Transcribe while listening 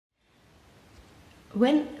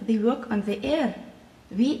When they work on the air,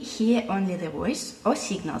 we hear only the voice or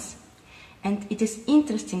signals. And it is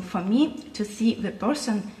interesting for me to see the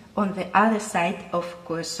person on the other side of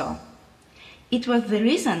QSO. It was the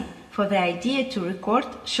reason for the idea to record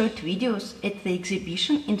short videos at the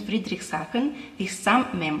exhibition in Friedrichshafen with some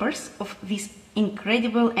members of this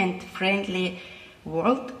incredible and friendly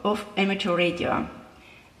world of amateur radio.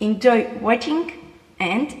 Enjoy watching,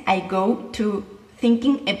 and I go to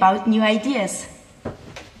thinking about new ideas.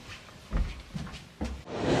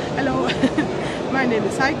 Hello, my name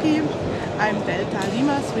is Heike. I'm Delta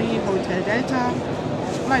Lima 3 Hotel Delta.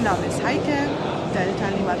 Mein Name ist Heike, Delta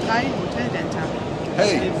Lima 3 Hotel Delta.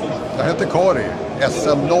 Hej, jag heter Kari,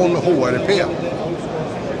 SM0 HRP.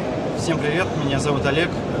 Всем привет, меня зовут Олег,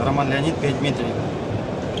 Роман Леонид, Петь Дмитрий.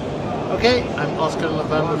 Okay, I'm Oscar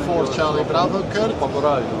November 4 Charlie Bravo Kurt.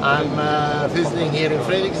 I'm visiting here in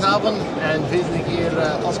Friedrichshafen and visiting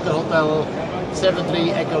here Oscar Hotel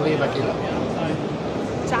 73 Echo Lima Kilo.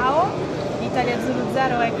 Ciao, Italia Zulu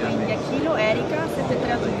 0 Echo India Kilo, Erika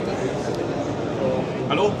 73 a tutti.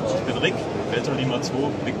 Hallo, ich bin Rick, Delta Lima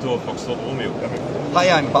 2, Victor Foxtrot Romeo. Hi,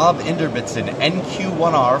 I'm Bob Inderbitzen,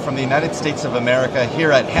 NQ1R from the United States of America,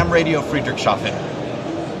 here at Ham Radio Friedrichshafen.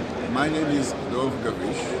 My name is Dov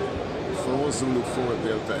Gavish, 4 Zulu 4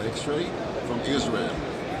 Delta X-ray from Israel.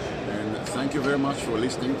 And thank you very much for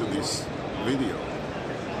listening to this video.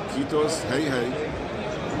 Kitos, hey hey.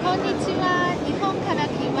 Konnichiwa, Nihon kara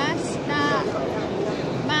kimashita.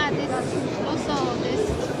 Also this.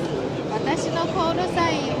 私のコールサ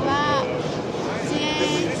インは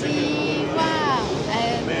JG1MRG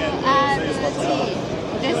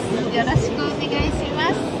です。よろしくお願いしま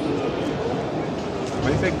す。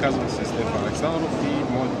Моите казвам се Стефан Александров и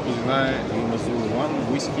моето позивание е Lima Zulu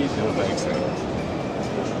 1 Whisky Delta X-ray.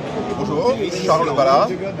 Bonjour, Charles Ballard,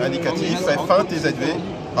 indicatif F1 TZV,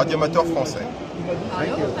 radioamateur français.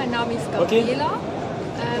 Hallo, mein Name ist Gabriela.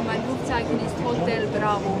 Mein Flugzeichen ist Hotel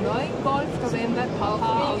Bravo 9, Golf November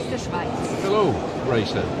Papa aus der Schweiz. Hello,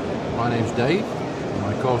 Raisa. My name's Dave.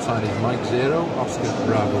 My call sign is Mike Zero, Oscar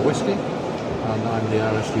Bravo Whiskey, and I'm the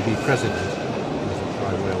RSTB president.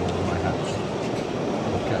 I wear one of my hats.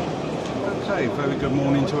 Okay. Okay, very good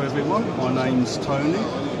morning to everyone. My name's Tony,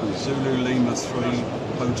 Zulu Lima 3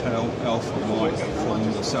 Hotel Alpha Mike from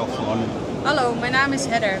the South Island. Hallo, mijn naam is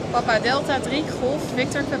Heather. Papa Delta 3 Golf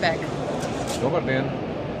Victor Quebec. Dobar den,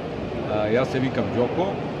 ja se vikam Đoko,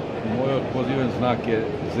 moj pozivan znak je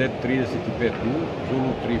Z35U, Zulu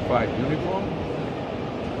 35 Uniform.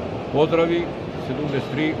 Pozdravi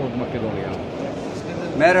 73 od Makedonija.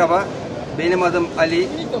 Merhaba, benim adım Ali,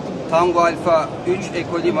 Tango Alfa 3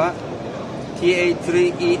 Eko Lima,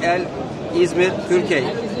 TA3EL, İzmir, Türkiye.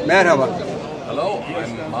 Merhaba. Hello,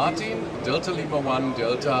 I'm Martin, Delta Lima 1,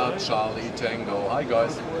 Delta Charlie Tango. Hi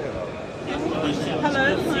guys. Hello,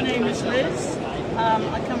 my name is Liz.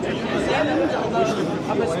 I come from New Zealand, although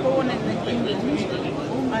I was born in England.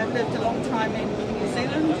 I've lived a long time in New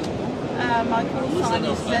Zealand. My call sign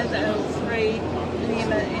is ZL3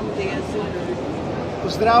 Lima India Zulu.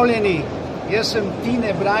 Pozdravljeni, jaz sem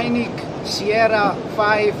Tine Brajnik, Sierra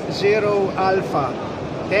 50 Alpha.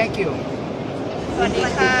 Thank you. สวัสดี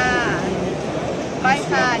ค่ะก้อย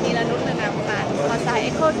ค่ะนีรนุชนามค่ะขอสาย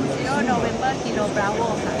Echo 20 November Kilo Bravo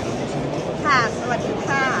ค่ะค่ะสวัสดี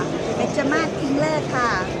ค่ะเบญจมาศทิงเลอร์ค่ะ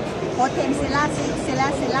โฮเทลSierra 6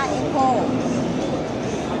 Sierra Echo.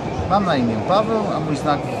 Mam na imię Paweł, a mój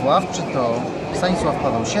znak wywoławczy to Stanisław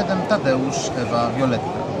Paweł 7, Tadeusz, Ewa,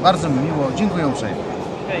 Violetta. Bardzo mi miło, dziękuję uprzejmie.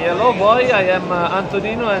 Hello boy, I am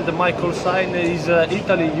Antonino and my call sign is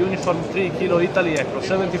Italy Uniform 3 Kilo Italy Echo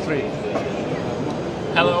 73.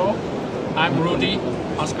 Hello, I'm Rudy,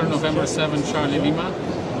 Oscar November 7 Charlie Lima,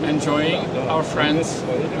 enjoying our friends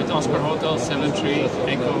with Oscar Hotel 73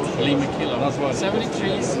 Echo Lima Kilo.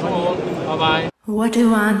 73 small, bye bye. What a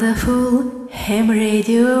wonderful ham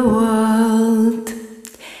radio world!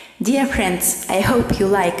 Dear friends, I hope you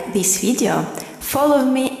like this video. Follow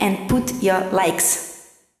me and put your likes.